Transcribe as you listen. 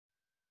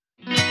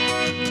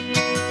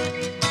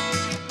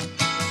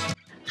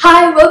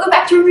Hi, welcome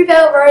back to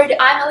Riverdale Road.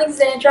 I'm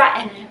Alexandra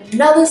and I have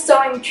another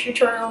sewing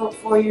tutorial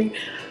for you.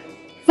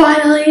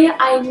 Finally,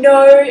 I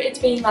know it's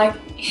been like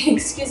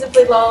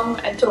excusably long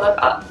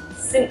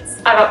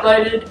since I've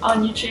uploaded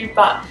on YouTube,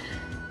 but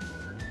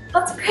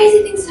lots of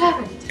crazy things have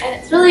happened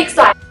and it's really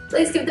exciting.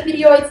 Please give the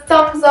video a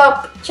thumbs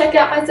up, check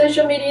out my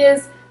social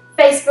medias,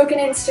 Facebook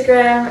and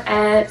Instagram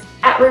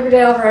at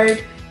Riverdale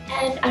Road,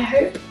 and I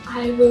hope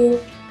I will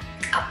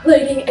be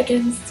uploading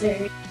again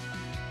soon.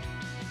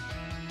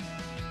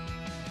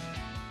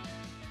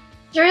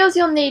 Materials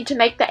you'll need to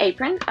make the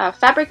apron are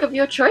fabric of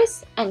your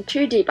choice and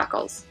 2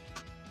 debuckles.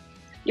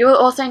 You will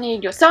also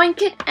need your sewing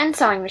kit and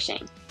sewing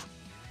machine.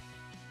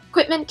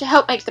 Equipment to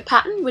help make the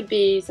pattern would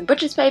be some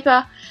butcher's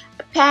paper,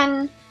 a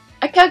pen,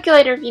 a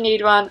calculator if you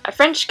need one, a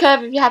French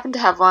curve if you happen to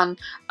have one,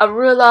 a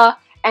ruler,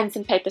 and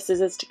some paper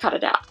scissors to cut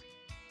it out.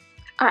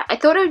 Alright, I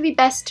thought it would be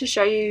best to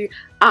show you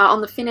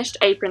on the finished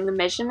apron the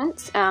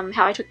measurements,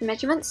 how I took the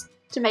measurements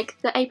to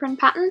make the apron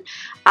pattern.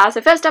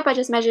 So first up I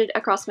just measured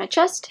across my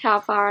chest,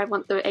 how far I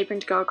want the apron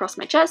to go across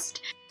my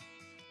chest.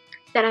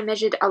 Then I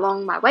measured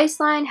along my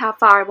waistline, how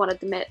far I wanted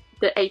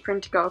the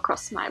apron to go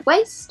across my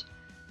waist.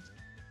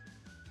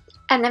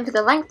 And then for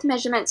the length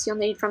measurements you'll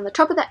need from the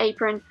top of the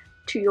apron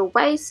to your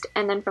waist,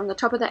 and then from the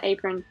top of the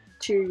apron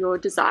to your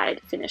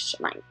desired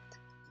finished length.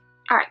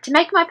 Alright, to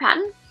make my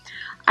pattern,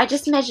 I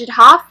just measured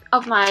half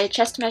of my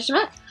chest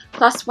measurement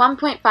plus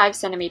 1.5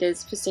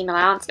 centimeters for seam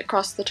allowance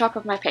across the top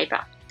of my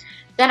paper.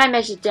 Then I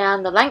measured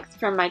down the length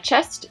from my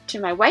chest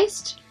to my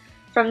waist.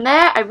 From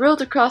there I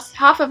ruled across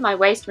half of my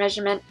waist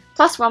measurement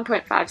plus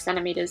 1.5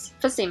 centimeters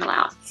for seam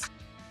allowance.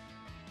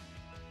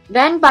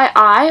 Then by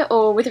eye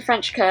or with a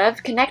French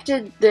curve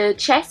connected the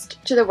chest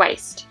to the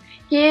waist.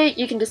 Here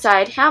you can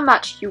decide how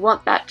much you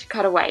want that to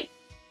cut away.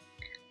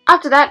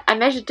 After that I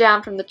measured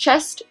down from the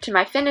chest to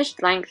my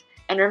finished length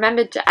and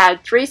remembered to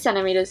add 3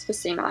 centimeters for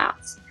seam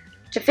allowance.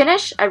 To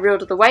finish I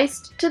ruled the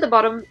waist to the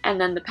bottom and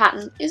then the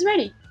pattern is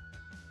ready.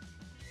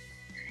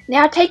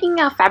 Now taking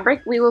our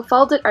fabric, we will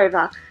fold it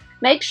over.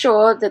 Make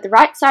sure that the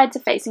right sides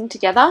are facing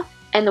together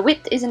and the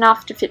width is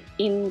enough to fit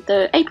in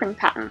the apron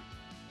pattern.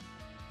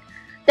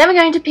 Then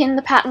we're going to pin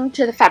the pattern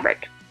to the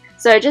fabric.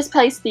 So just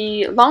place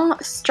the long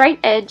straight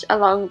edge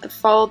along the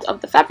fold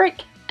of the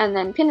fabric and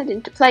then pin it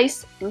into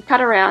place and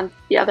cut around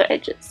the other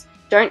edges.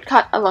 Don't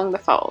cut along the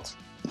fold.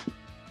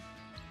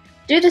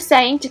 Do the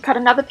same to cut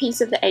another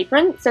piece of the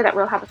apron so that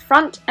we'll have a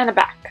front and a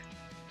back.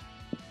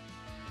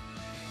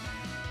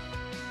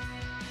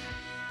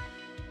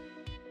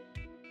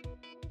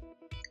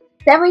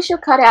 Then we shall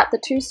cut out the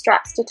 2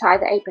 straps to tie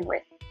the apron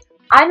with.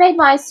 I made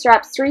my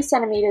straps 3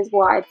 centimeters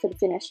wide for the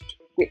finished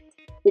width,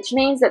 which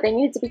means that they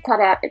need to be cut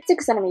out at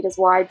 6 centimeters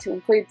wide to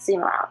include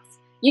seam allowance.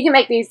 You can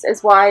make these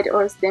as wide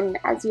or as thin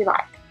as you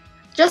like.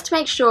 Just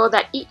make sure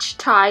that each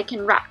tie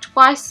can wrap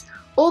twice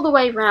all the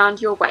way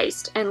around your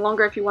waist and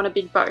longer if you want a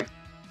big bow.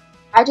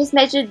 I just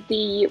measured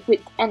the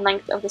width and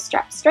length of the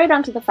strap straight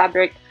onto the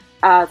fabric,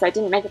 so I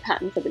didn't make a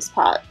pattern for this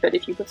part, but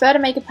if you prefer to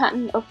make a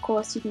pattern, of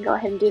course you can go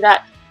ahead and do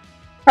that.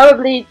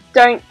 Probably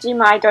don't do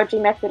my dodgy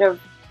method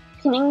of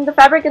pinning the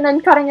fabric and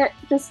then cutting it,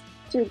 just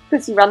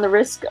because you run the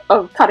risk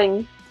of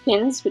cutting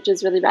pins, which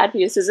is really bad for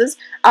your scissors.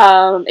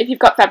 If you've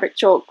got fabric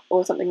chalk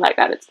or something like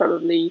that, it's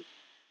probably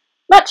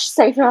much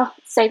safer,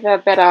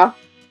 better,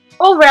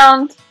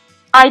 all-round,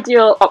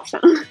 ideal option.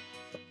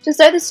 To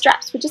sew the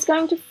straps, we're just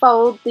going to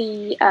fold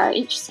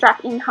each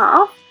strap in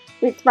half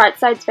with right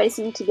sides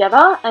facing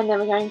together, and then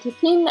we're going to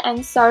pin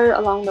and sew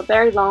along the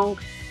very long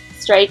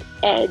straight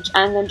edge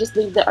and then just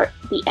leave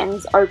the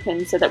ends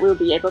open so that we'll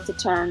be able to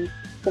turn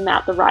them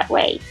out the right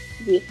way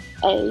with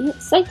a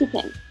safety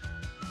pin.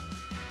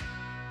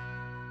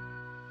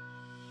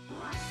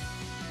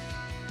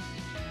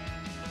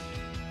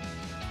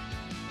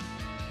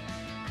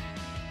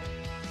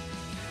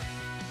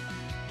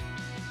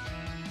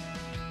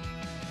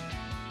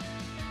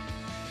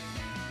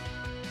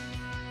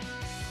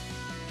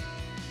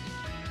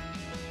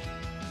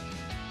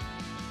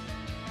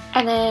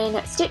 And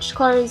then stitch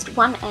closed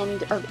one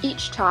end of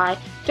each tie.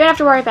 Don't have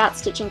to worry about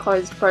stitching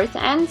closed both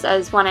ends,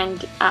 as one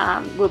end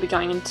will be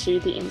going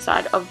into the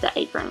inside of the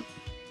apron.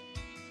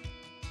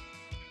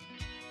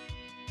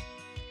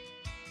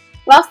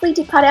 Lastly,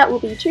 to cut out will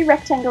be 2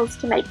 rectangles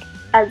to make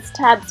as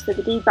tabs for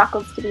the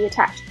D-buckles to be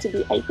attached to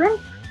the apron.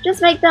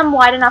 Just make them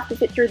wide enough to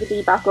fit through the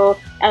D-buckle,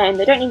 and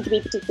they don't need to be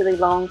particularly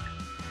long.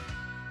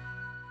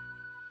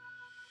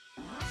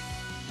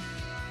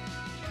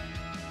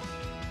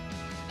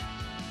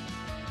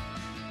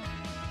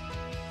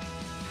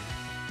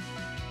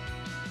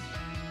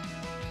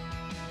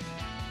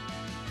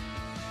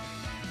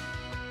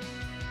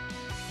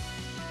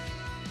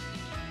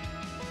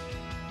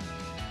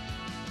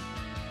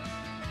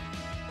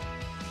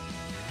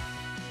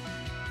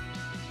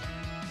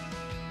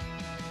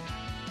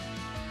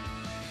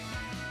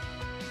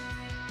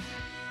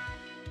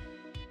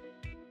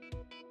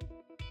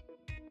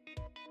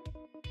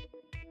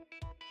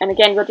 And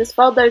again, we'll just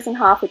fold those in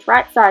half with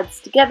right sides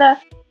together.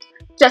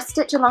 Just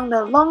stitch along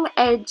the long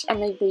edge and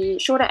leave the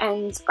shorter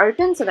ends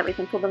open so that we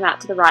can pull them out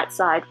to the right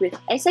side with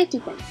a safety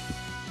pin.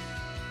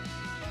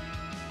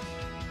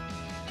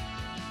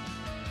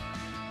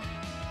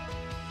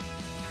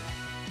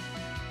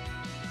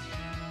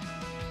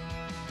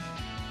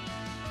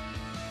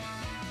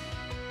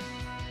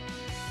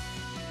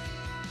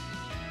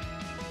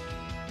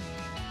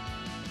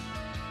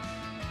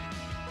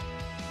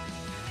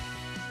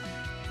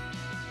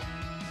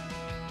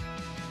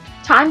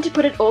 Time to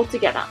put it all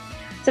together.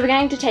 So we're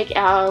going to take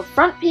our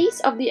front piece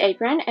of the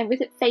apron, and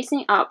with it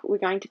facing up, we're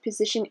going to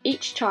position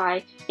each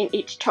tie in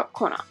each top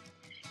corner.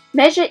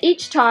 Measure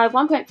each tie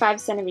 1.5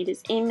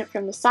 centimeters in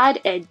from the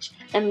side edge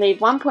and leave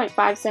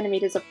 1.5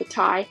 centimeters of the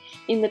tie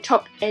in the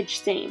top edge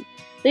seam.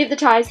 Leave the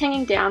ties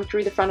hanging down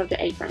through the front of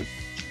the apron.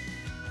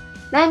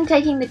 Then,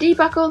 taking the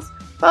D-buckles,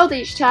 fold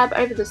each tab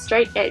over the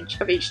straight edge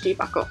of each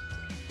D-buckle.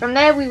 From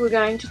there, we were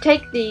going to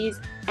take these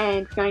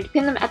and we're going to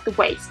pin them at the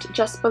waist,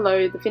 just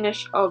below the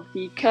finish of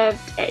the curved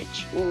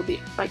edge, or the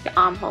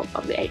armhole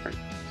of the apron.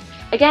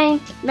 Again,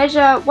 measure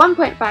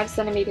 1.5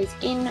 centimeters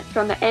in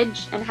from the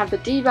edge and have the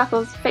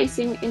D-buckles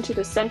facing into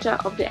the center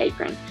of the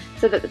apron,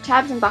 so that the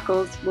tabs and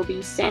buckles will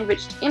be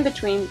sandwiched in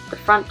between the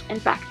front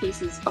and back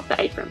pieces of the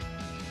apron.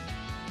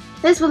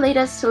 This will lead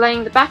us to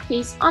laying the back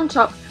piece on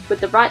top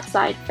with the right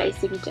side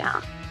facing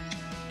down.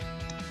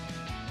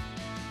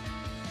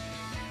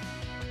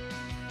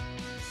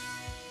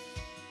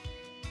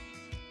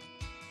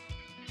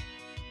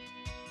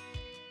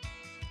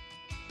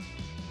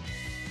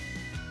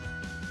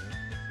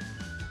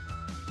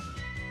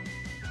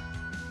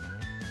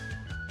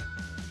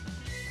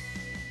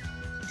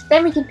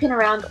 Then we can pin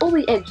around all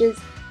the edges,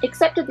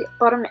 except at the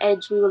bottom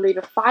edge we will leave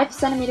a 5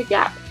 centimeter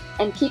gap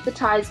and keep the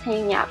ties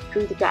hanging out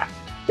through the gap.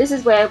 This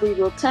is where we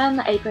will turn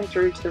the apron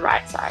through to the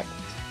right side.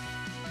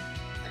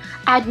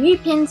 Add new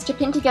pins to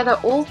pin together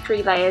all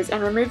 3 layers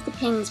and remove the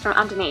pins from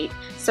underneath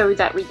so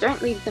that we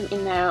don't leave them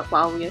in there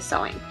while we are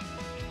sewing.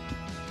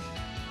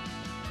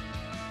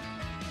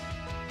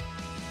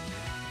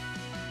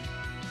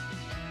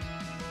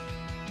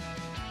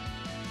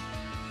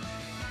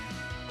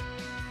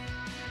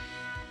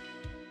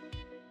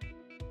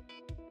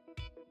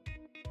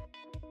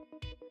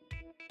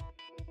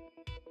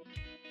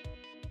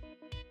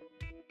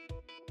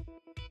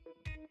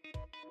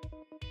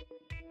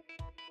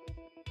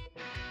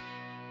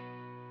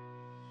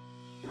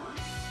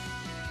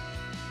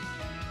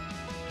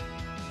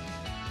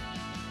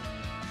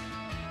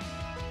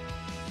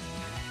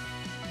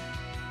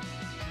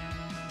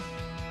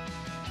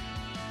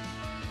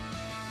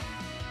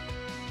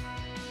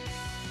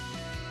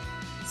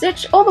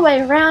 Stitch all the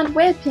way around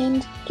where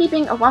pinned,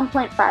 keeping a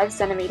 1.5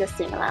 centimeter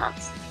seam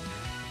allowance.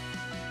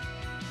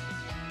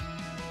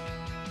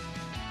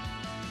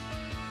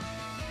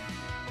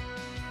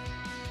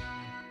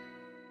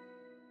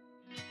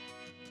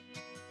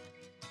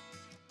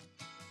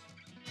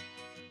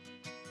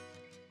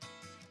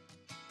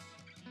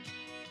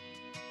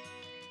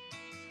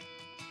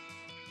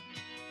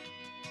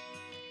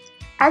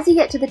 As you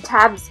get to the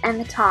tabs and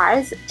the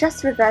ties,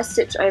 just reverse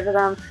stitch over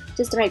them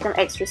just to make them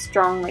extra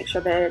strong, make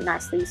sure they're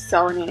nicely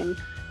sewn in.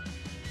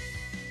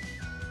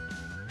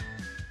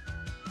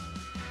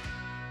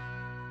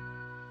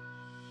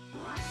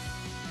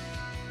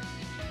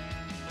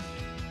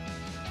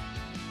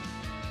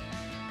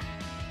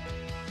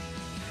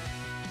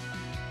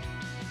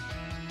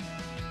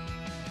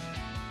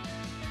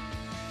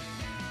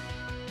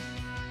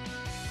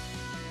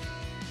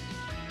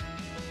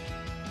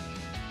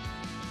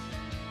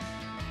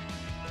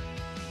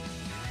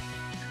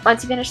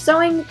 Once you finish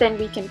sewing, then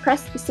we can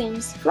press the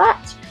seams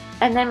flat,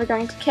 and then we're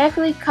going to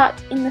carefully cut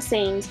in the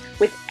seams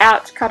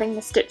without cutting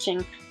the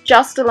stitching,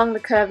 just along the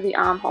curve of the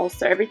armhole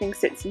so everything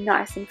sits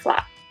nice and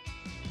flat.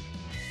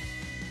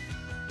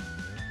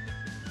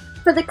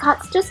 For the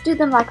cuts, just do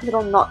them like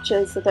little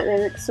notches so that they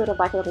look sort of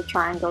like little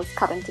triangles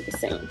cut into the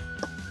seam.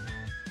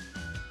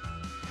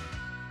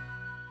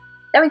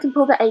 Then we can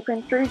pull the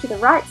apron through to the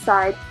right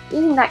side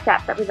using that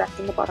gap that we left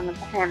in the bottom of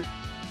the hem.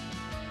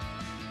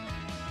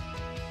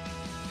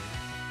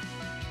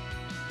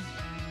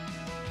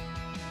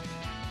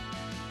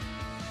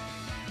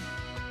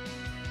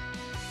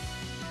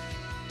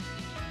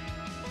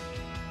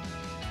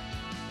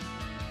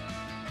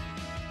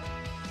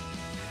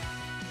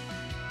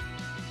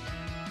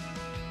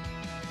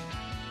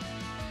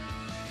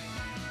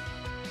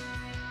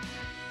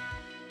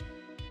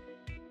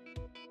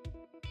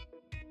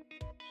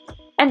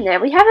 And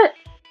there we have it!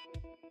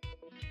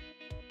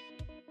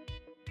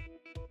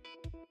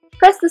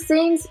 Press the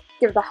seams,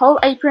 give the whole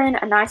apron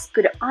a nice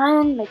good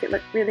iron, make it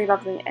look really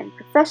lovely and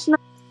professional.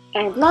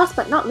 And last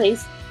but not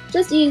least,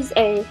 just use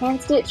a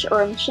hand stitch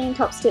or a machine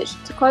top stitch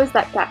to close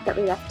that gap that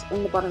we left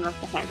in the bottom of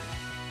the hem.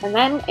 And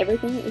then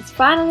everything is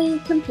finally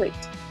complete.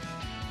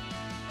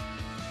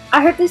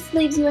 I hope this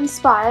leaves you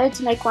inspired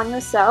to make one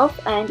yourself,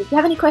 and if you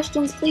have any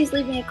questions, please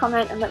leave me a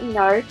comment and let me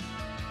know.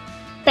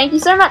 Thank you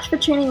so much for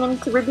tuning in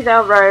to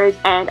Rubyvale Road,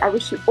 and I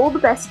wish you all the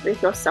best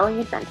with your sewing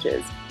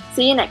adventures.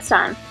 See you next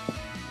time.